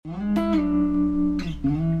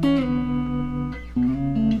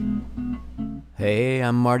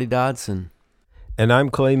I'm Marty Dodson. And I'm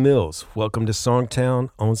Clay Mills. Welcome to Songtown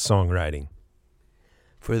on Songwriting.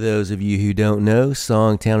 For those of you who don't know,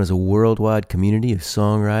 Songtown is a worldwide community of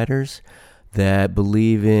songwriters that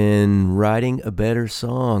believe in writing a better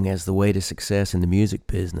song as the way to success in the music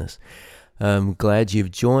business. I'm glad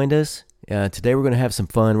you've joined us. Today we're going to have some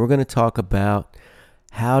fun. We're going to talk about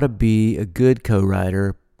how to be a good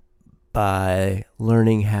co-writer by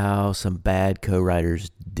learning how some bad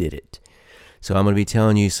co-writers did it. So I'm going to be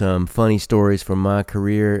telling you some funny stories from my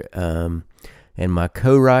career and my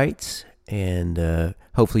co-writes, and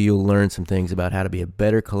hopefully you'll learn some things about how to be a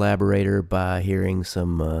better collaborator by hearing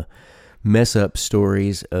some mess-up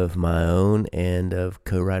stories of my own and of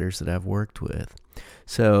co-writers that I've worked with.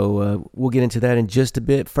 So we'll get into that in just a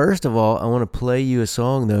bit. First of all, I want to play you a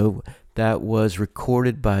song, though, that was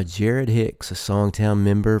recorded by Jared Hicks, a Songtown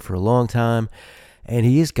member for a long time, and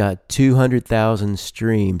he's got 200,000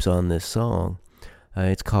 streams on this song.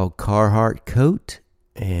 It's called Carhartt Coat,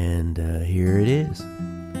 and here it is.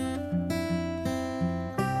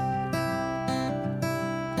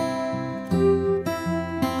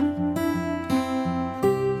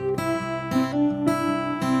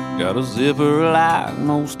 Got a zipper like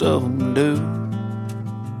most of them do.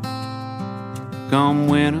 Come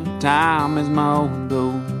winter time is my old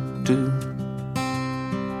go-to.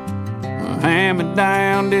 A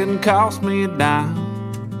hand-me-down didn't cost me a dime.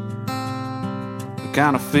 The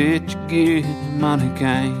kind of fit you get, money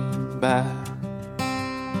can't buy.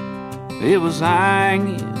 It was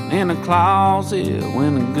hanging in a closet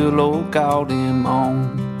when the good Lord called him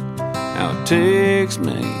home. Now it takes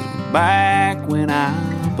me back when I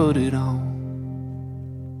put it on.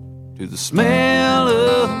 To the smell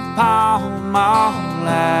of Pall Mall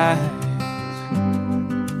lights,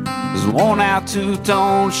 there's a worn out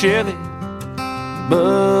two-tone Chevy,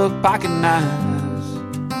 buck pocket knives.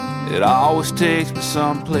 It always takes me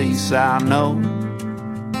someplace I know,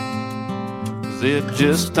 'cause it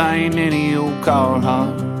just ain't any old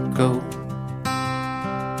Carhartt coat.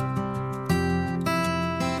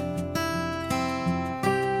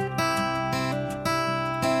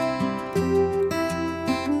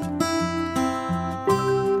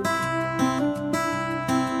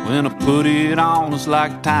 When I put it on, it's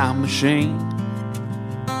like a time machine.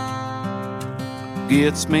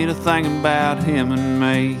 Gets me to thinking about him and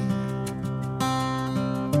me.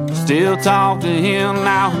 Still talk to him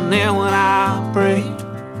now and then when I pray.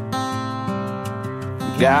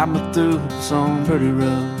 Got me through some pretty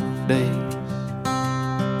rough days.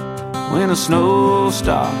 When the snow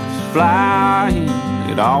starts flying,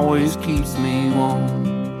 it always keeps me warm.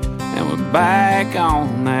 And we're back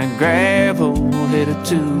on that gravel, headed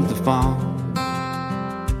to the farm.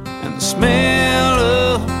 And the smell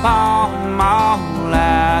of Pall Mall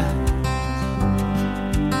lights,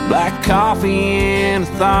 black coffee in a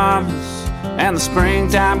thermos, and the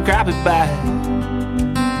springtime crappie bag.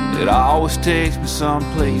 It always takes me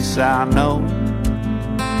someplace I know,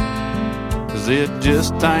 'cause it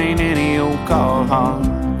just ain't any old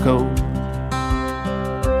Carhartt coat.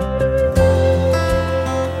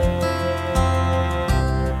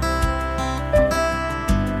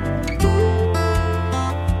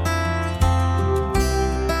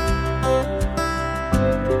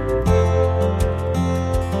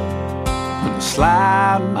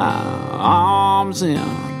 Slide my arms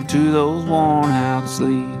into those worn out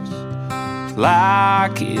sleeves,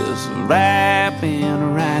 like it's wrapping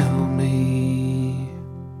around me.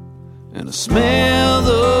 And I smell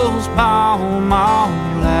those Pall Mall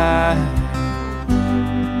lights,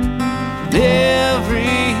 and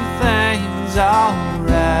everything's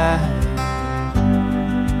alright.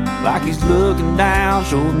 Like he's looking down,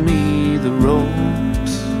 showing me the ropes.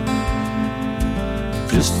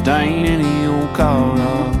 Just ain't any old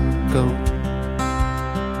Carhartt coat.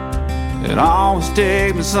 It always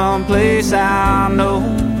takes me someplace I know.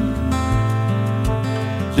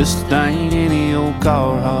 Just ain't any old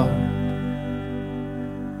Carhartt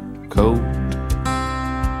coat.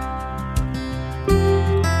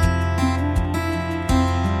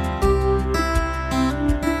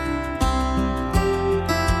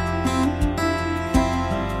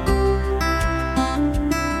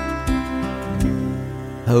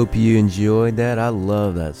 Hope you enjoyed that. I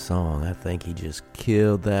love that song. I think he just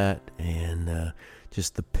killed that, and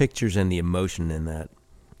just the pictures and the emotion in that,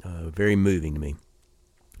 very moving to me.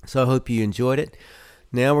 So I hope you enjoyed it.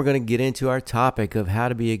 Now we're going to get into our topic of how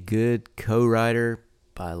to be a good co-writer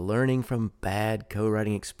by learning from bad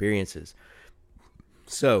co-writing experiences.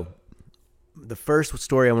 So the first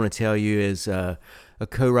story I want to tell you is a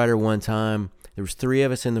co-writer one time. There was 3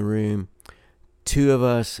 of us in the room. 2 of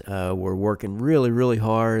us were working really, really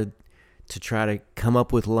hard to try to come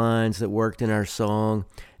up with lines that worked in our song.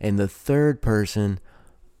 And the third person,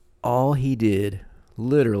 all he did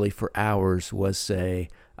literally for hours was say,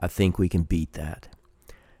 I think we can beat that.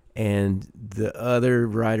 And the other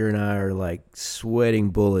writer and I are like sweating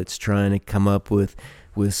bullets trying to come up with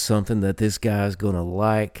something that this guy's going to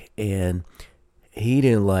like. And he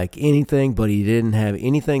didn't like anything, but he didn't have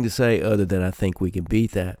anything to say other than I think we can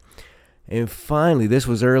beat that. And finally, this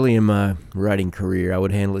was early in my writing career. I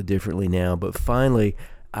would handle it differently now. But finally,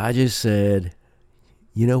 I just said,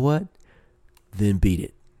 you know what? Then beat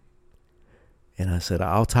it. And I said,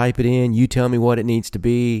 I'll type it in. You tell me what it needs to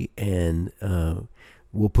be, and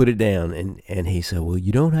we'll put it down. And he said, well,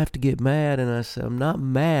 you don't have to get mad. And I said, I'm not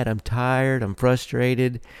mad. I'm tired. I'm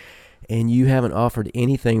frustrated. And you haven't offered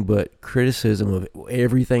anything but criticism of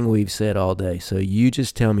everything we've said all day. So you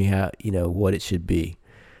just tell me how, what it should be.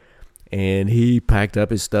 And he packed up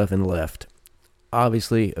his stuff and left.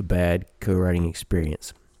 Obviously, a bad co-writing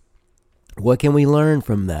experience. What can we learn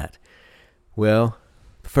from that? Well,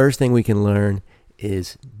 the first thing we can learn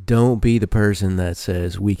is don't be the person that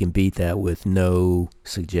says we can beat that with no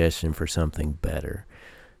suggestion for something better.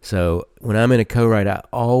 So when I'm in a co-write, I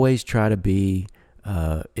always try to be,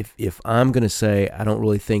 if I'm going to say I don't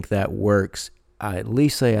really think that works, I at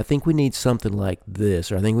least say, I think we need something like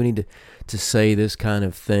this, or I think we need to say this kind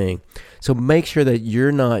of thing. So make sure that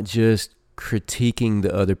you're not just critiquing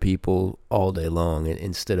the other people all day long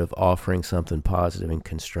instead of offering something positive and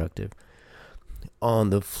constructive. On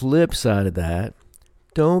the flip side of that,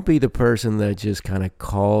 don't be the person that just kind of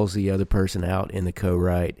calls the other person out in the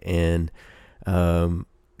co-write and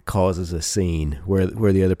causes a scene where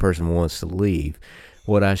the other person wants to leave.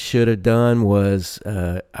 What I should have done was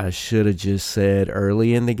I should have just said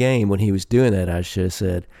early in the game when he was doing that, I should have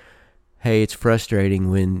said, hey, it's frustrating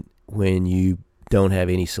when you don't have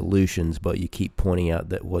any solutions, but you keep pointing out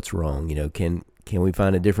that what's wrong. Can we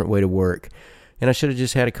find a different way to work? And I should have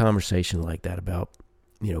just had a conversation like that about,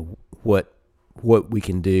 what we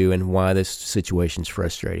can do and why this situation's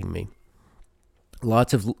frustrating me.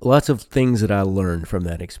 Lots of things that I learned from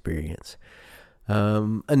that experience.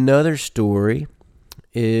 Another story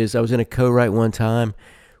is I was in a co-write one time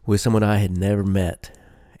with someone I had never met,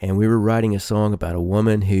 and we were writing a song about a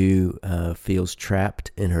woman who feels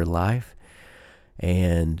trapped in her life,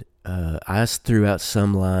 and I threw out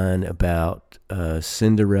some line about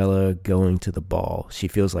Cinderella going to the ball. She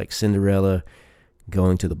feels like Cinderella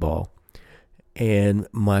going to the ball, and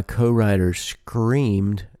my co-writer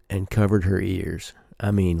screamed and covered her ears.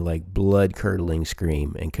 I mean, like blood-curdling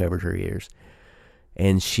scream and covered her ears.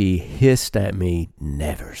 And she hissed at me,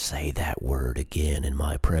 never say that word again in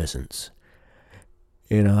my presence.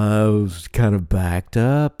 And I was kind of backed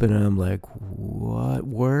up, and I'm like, what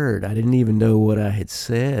word? I didn't even know what I had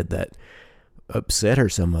said that upset her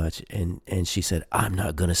so much. And she said, I'm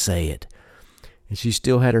not going to say it. And she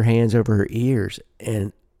still had her hands over her ears.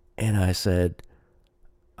 And I said,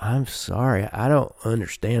 I'm sorry, I don't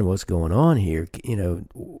understand what's going on here.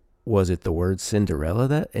 Was it the word Cinderella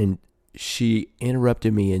that? And she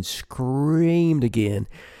interrupted me and screamed again.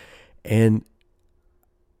 And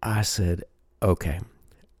I said, okay,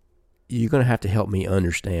 you're going to have to help me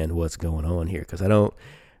understand what's going on here, because I don't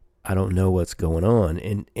know what's going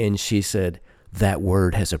on. And she said, that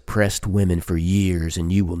word has oppressed women for years,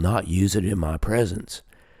 and you will not use it in my presence.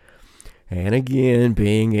 And again,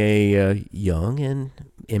 being a young and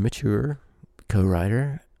immature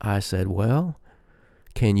co-writer, I said, well,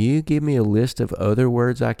 can you give me a list of other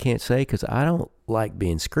words I can't say? Because I don't like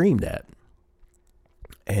being screamed at.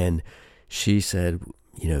 And she said,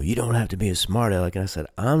 you don't have to be a smart aleck. And I said,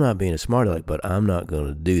 I'm not being a smart aleck, but I'm not going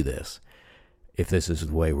to do this if this is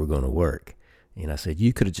the way we're going to work. And I said,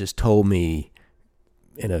 you could have just told me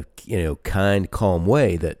in a kind, calm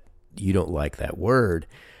way that you don't like that word.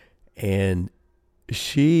 And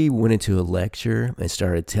she went into a lecture and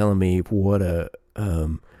started telling me what that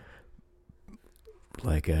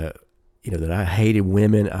I hated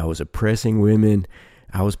women, I was oppressing women,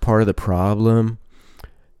 I was part of the problem.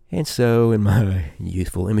 And so in my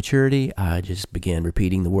youthful immaturity, I just began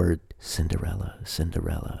repeating the word Cinderella,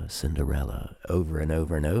 Cinderella, Cinderella over and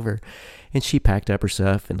over and over. And she packed up her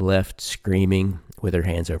stuff and left screaming with her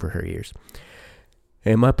hands over her ears.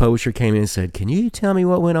 And my publisher came in and said, can you tell me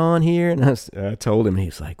what went on here? And I told him, and he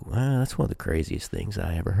was like, wow, that's one of the craziest things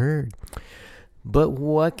I ever heard. But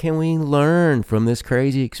what can we learn from this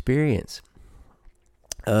crazy experience?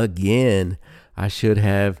 Again, I should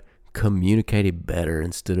have communicated better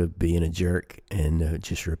instead of being a jerk and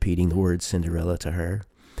just repeating the word Cinderella to her.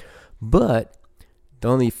 But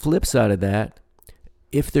on the flip side of that,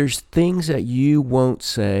 if there's things that you won't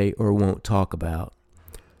say or won't talk about,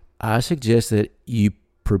 I suggest that you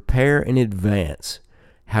prepare in advance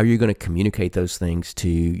how you're going to communicate those things to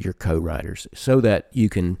your co-writers so that you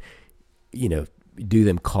can, do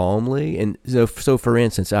them calmly. And so for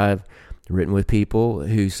instance, I've written with people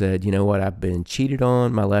who said, you know what, I've been cheated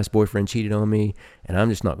on. My last boyfriend cheated on me, and I'm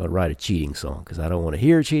just not going to write a cheating song because I don't want to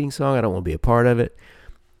hear a cheating song. I don't want to be a part of it.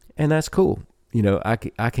 And that's cool.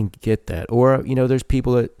 I can get that. Or, there's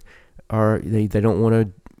people that they don't want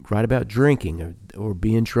to write about drinking or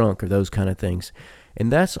being drunk or those kind of things.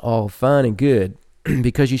 And that's all fine and good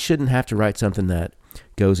because you shouldn't have to write something that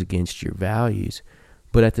goes against your values.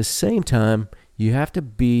 But at the same time, you have to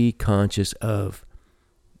be conscious of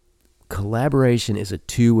collaboration is a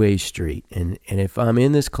two-way street. And if I'm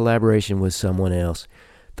in this collaboration with someone else,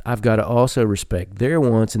 I've got to also respect their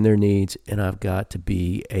wants and their needs, and I've got to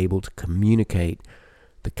be able to communicate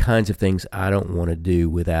the kinds of things I don't want to do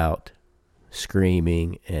without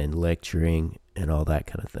screaming and lecturing and all that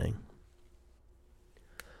kind of thing.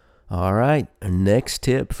 All right, our next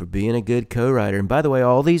tip for being a good co-writer. And by the way,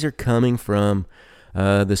 all these are coming from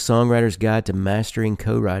the Songwriter's Guide to Mastering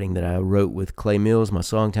Co-Writing that I wrote with Clay Mills, my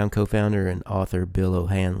Songtown co-founder, and author Bill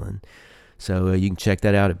O'Hanlon. So you can check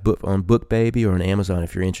that out on BookBaby or on Amazon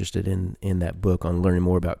if you're interested in that book on learning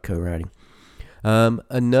more about co-writing.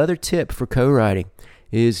 Another tip for co-writing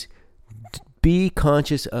is be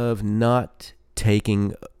conscious of not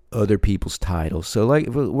taking other people's titles. So like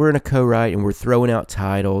if we're in a co-write and we're throwing out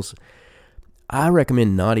titles, I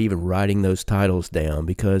recommend not even writing those titles down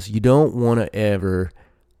because you don't want to ever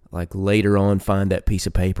like later on find that piece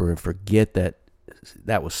of paper and forget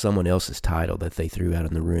that was someone else's title that they threw out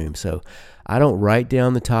in the room. So I don't write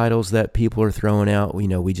down the titles that people are throwing out.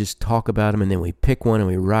 We just talk about them and then we pick one and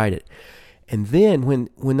we write it. And then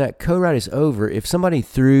when that co-write is over, if somebody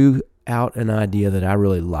threw out an idea that I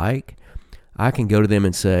really like, I can go to them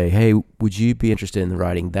and say, hey, would you be interested in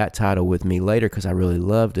writing that title with me later because I really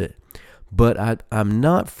loved it? But I'm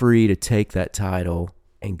not free to take that title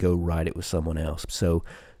and go write it with someone else. So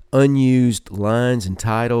unused lines and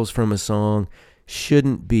titles from a song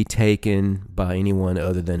shouldn't be taken by anyone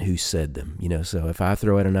other than who said them. So if I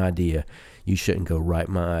throw out an idea, you shouldn't go write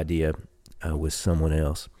my idea with someone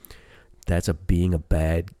else. That's being a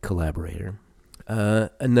bad collaborator.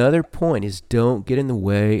 Another point is don't get in the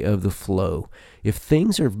way of the flow. If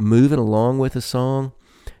things are moving along with a song,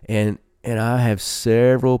 and I have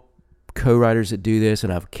several co-writers that do this,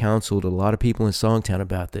 and I've counseled a lot of people in Songtown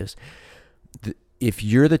about this. If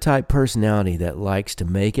you're the type personality that likes to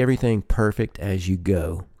make everything perfect as you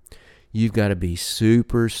go, you've got to be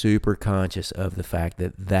super, super conscious of the fact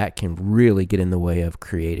that can really get in the way of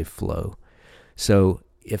creative flow. So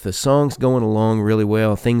if the song's going along really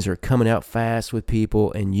well, things are coming out fast with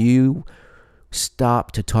people, and you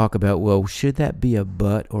stop to talk about, well, should that be a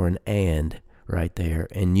but or an and right there,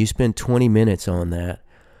 and you spend 20 minutes on that,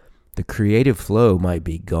 the creative flow might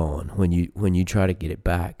be gone when you try to get it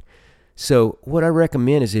back. So what I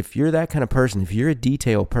recommend is if you're that kind of person, if you're a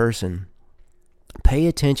detail person, pay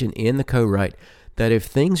attention in the co-write that if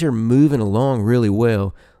things are moving along really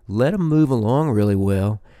well, let them move along really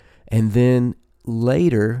well, and then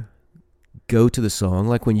later go to the song.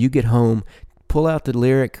 Like when you get home, pull out the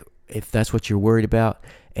lyric if that's what you're worried about,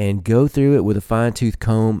 and go through it with a fine-tooth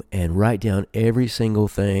comb and write down every single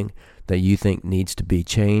thing that you think needs to be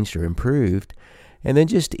changed or improved, and then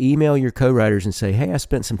just email your co-writers and say, hey, I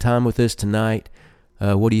spent some time with this tonight.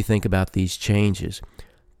 What do you think about these changes?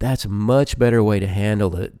 That's a much better way to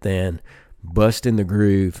handle it than busting the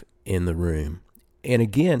groove in the room. And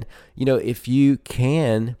again, if you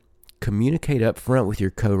can communicate up front with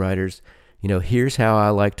your co-writers, here's how I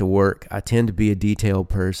like to work. I tend to be a detailed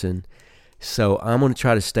person, so I'm going to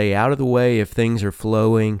try to stay out of the way if things are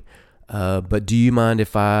flowing. But do you mind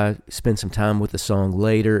if I spend some time with the song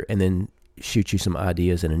later and then shoot you some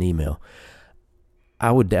ideas in an email?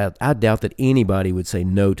 I doubt that anybody would say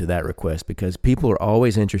no to that request because people are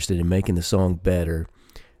always interested in making the song better.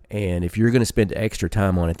 And if you're going to spend extra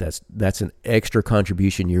time on it, that's an extra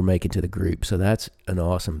contribution you're making to the group. So that's an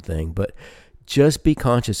awesome thing. But just be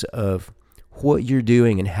conscious of what you're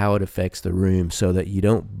doing and how it affects the room so that you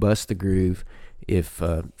don't bust the groove if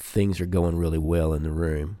things are going really well in the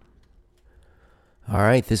room. All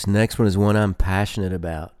right, this next one is one I'm passionate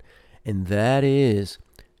about, and that is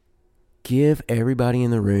give everybody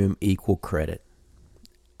in the room equal credit.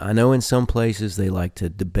 I know in some places they like to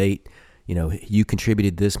debate, you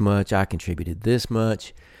contributed this much, I contributed this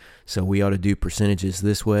much, so we ought to do percentages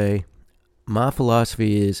this way. My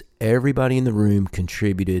philosophy is everybody in the room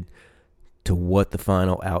contributed to what the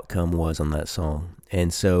final outcome was on that song.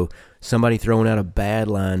 And so somebody throwing out a bad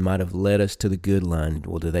line might have led us to the good line.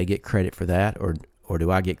 Well, do they get credit for that, or or do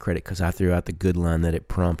I get credit because I threw out the good line that it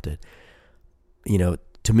prompted?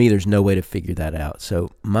 To me, there's no way to figure that out.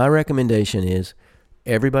 So my recommendation is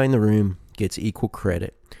everybody in the room gets equal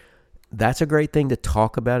credit. That's a great thing to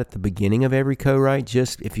talk about at the beginning of every co-write.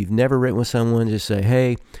 Just if you've never written with someone, just say,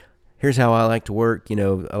 hey, here's how I like to work. I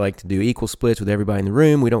like to do equal splits with everybody in the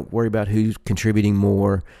room. We don't worry about who's contributing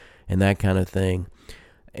more and that kind of thing.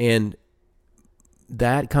 And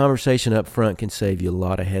that conversation up front can save you a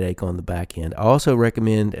lot of headache on the back end. I also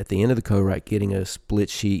recommend at the end of the co-write getting a split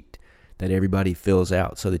sheet that everybody fills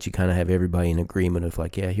out so that you kind of have everybody in agreement of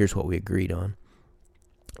like, yeah, here's what we agreed on.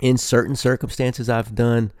 In certain circumstances, I've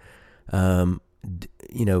done,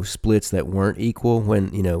 splits that weren't equal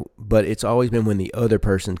but it's always been when the other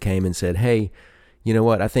person came and said, hey, you know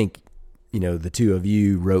what, I think, the two of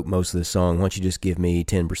you wrote most of the song. Why don't you just give me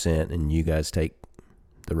 10% and you guys take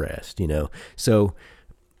the rest, So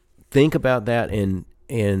think about that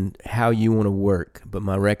and how you want to work. But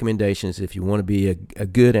my recommendation is if you want to be a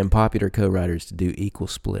good and popular co-writer is to do equal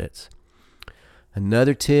splits.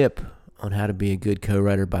 Another tip on how to be a good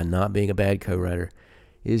co-writer by not being a bad co-writer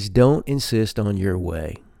is don't insist on your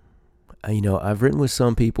way. I've written with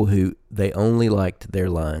some people who they only liked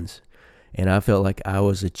their lines, and I felt like I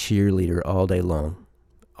was a cheerleader all day long.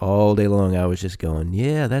 All day long I was just going,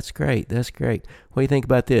 yeah, that's great. What do you think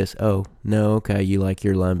about this? Oh, no, okay, you like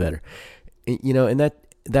your line better. And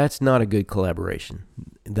that's not a good collaboration.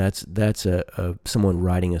 That's someone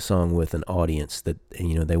writing a song with an audience that,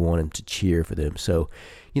 they want them to cheer for them. So,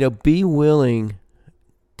 be willing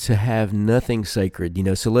to have nothing sacred.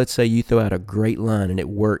 So let's say you throw out a great line and it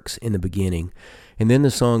works in the beginning, and then the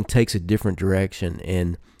song takes a different direction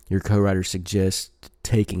and your co-writer suggests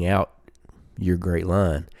taking out your great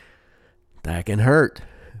line. That can hurt,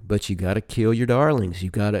 but you got to kill your darlings. You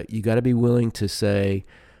got to be willing to say,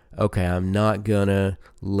 okay, I'm not gonna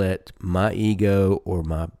let my ego or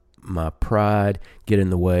my pride get in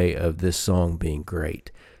the way of this song being great.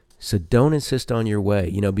 So don't insist on your way.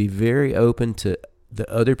 Be very open to the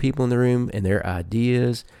other people in the room and their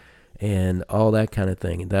ideas and all that kind of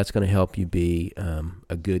thing. And that's going to help you be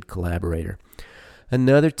a good collaborator.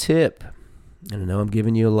 Another tip, and I know I'm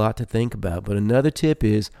giving you a lot to think about, but another tip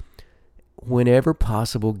is whenever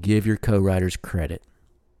possible, give your co-writers credit.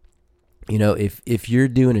 If you're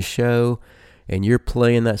doing a show and you're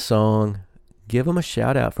playing that song, give them a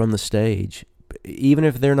shout out from the stage, even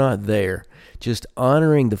if they're not there. Just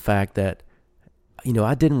honoring the fact that,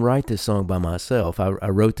 I didn't write this song by myself. I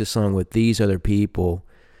wrote this song with these other people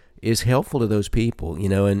is helpful to those people,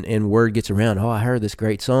 and word gets around, oh, I heard this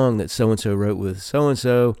great song that so-and-so wrote with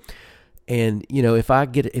so-and-so. And, if I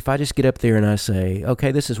just get up there and I say,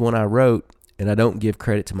 okay, this is one I wrote, and I don't give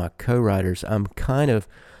credit to my co-writers, I'm kind of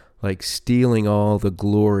like stealing all the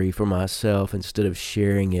glory for myself instead of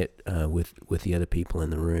sharing it with the other people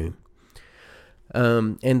in the room.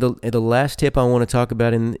 And the last tip I want to talk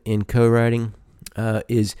about in co-writing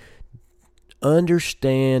is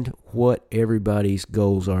understand what everybody's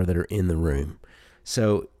goals are that are in the room.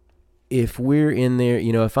 So if we're in there,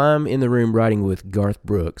 if I'm in the room writing with Garth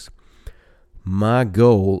Brooks, my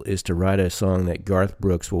goal is to write a song that Garth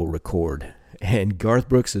Brooks will record. And Garth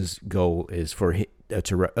Brooks's goal is for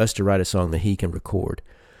us to write a song that he can record.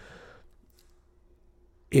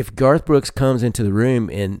 If Garth Brooks comes into the room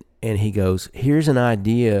and he goes, here's an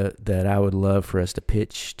idea that I would love for us to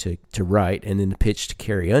pitch to write, and then to pitch to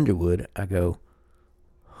Carrie Underwood, I go,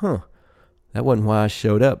 that wasn't why I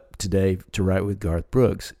showed up today to write with Garth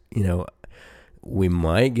Brooks. We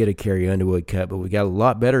might get a Carrie Underwood cut, but we got a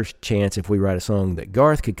lot better chance if we write a song that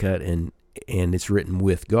Garth could cut and it's written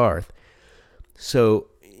with Garth. So,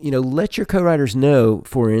 let your co-writers know,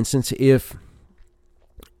 for instance, if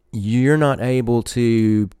you're not able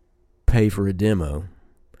to pay for a demo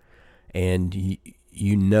and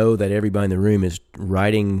you know that everybody in the room is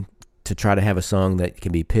writing to try to have a song that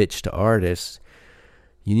can be pitched to artists,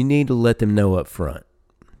 you need to let them know up front.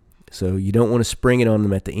 So you don't want to spring it on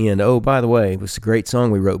them at the end. Oh, by the way, it was a great song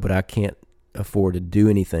we wrote, but I can't afford to do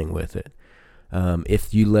anything with it.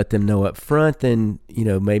 If you let them know up front, then,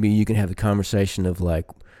 maybe you can have the conversation of like,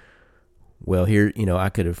 well, here, I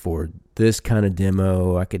could afford this kind of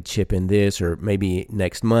demo. I could chip in this, or maybe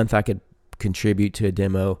next month I could contribute to a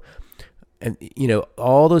demo. And,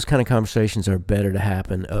 all those kind of conversations are better to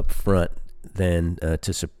happen up front than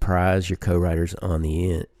to surprise your co-writers on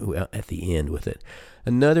the end, at the end with it.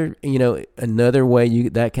 Another way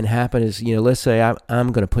that can happen is, let's say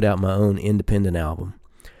I'm going to put out my own independent album,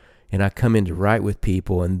 and I come in to write with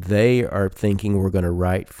people, and they are thinking we're going to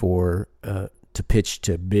write for to pitch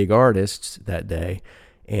to big artists that day,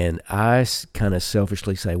 and I kind of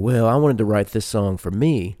selfishly say, well, I wanted to write this song for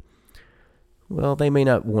me. Well, they may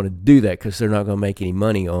not want to do that because they're not going to make any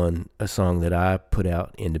money on a song that I put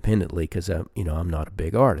out independently because I'm not a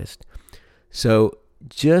big artist. So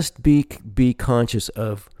just be conscious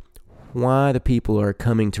of why the people are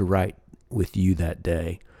coming to write with you that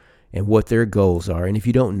day and what their goals are. And if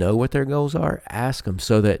you don't know what their goals are, ask them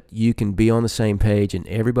so that you can be on the same page and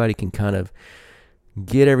everybody can kind of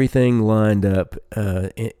get everything lined up,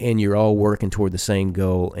 and you're all working toward the same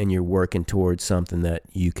goal, and you're working towards something that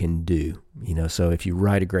you can do. So if you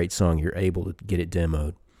write a great song, you're able to get it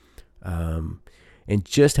demoed, and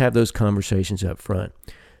just have those conversations up front.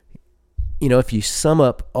 If you sum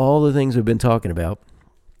up all the things we've been talking about,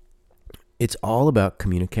 it's all about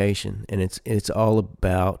communication, and it's all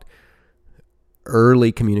about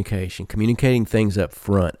early communicating things up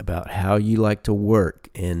front about how you like to work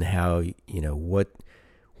and how,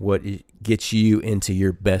 what gets you into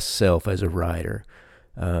your best self as a writer.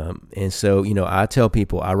 And so, I tell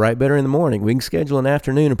people I write better in the morning. We can schedule an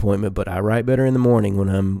afternoon appointment, but I write better in the morning when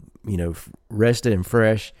I'm, rested and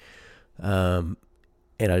fresh. And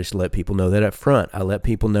I just let people know that up front. I let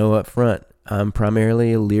people know up front. I'm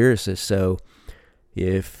primarily a lyricist, so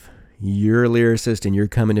if you're a lyricist and you're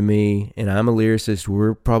coming to me and I'm a lyricist,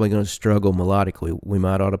 we're probably going to struggle melodically. We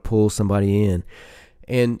might ought to pull somebody in.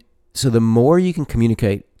 And so the more you can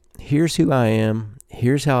communicate, here's who I am,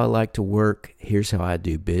 here's how I like to work, here's how I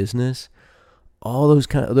do business, all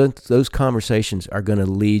those conversations are going to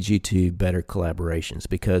lead you to better collaborations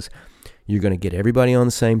because you're going to get everybody on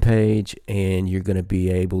the same page and you're going to be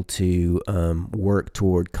able to work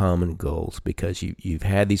toward common goals because you've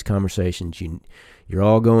had these conversations. You're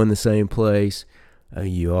all going the same place.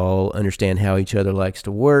 You all understand how each other likes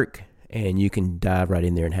to work, and you can dive right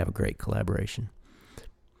in there and have a great collaboration.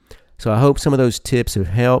 So I hope some of those tips have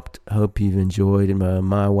helped. I hope you've enjoyed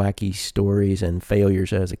my wacky stories and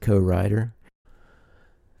failures as a co-writer.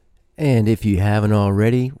 And if you haven't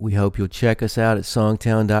already, we hope you'll check us out at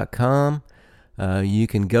songtown.com. You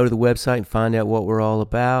can go to the website and find out what we're all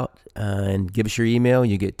about and give us your email.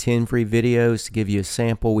 You get 10 free videos to give you a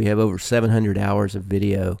sample. We have over 700 hours of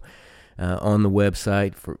video on the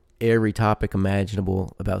website for every topic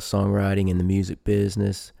imaginable about songwriting and the music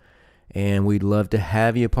business. And we'd love to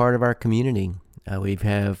have you a part of our community. We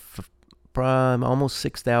have almost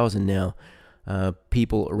 6,000 now.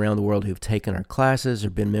 People around the world who've taken our classes or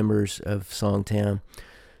been members of Songtown.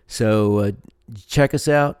 So check us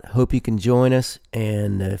out. Hope you can join us.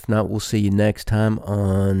 And if not, we'll see you next time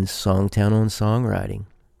on Songtown on Songwriting.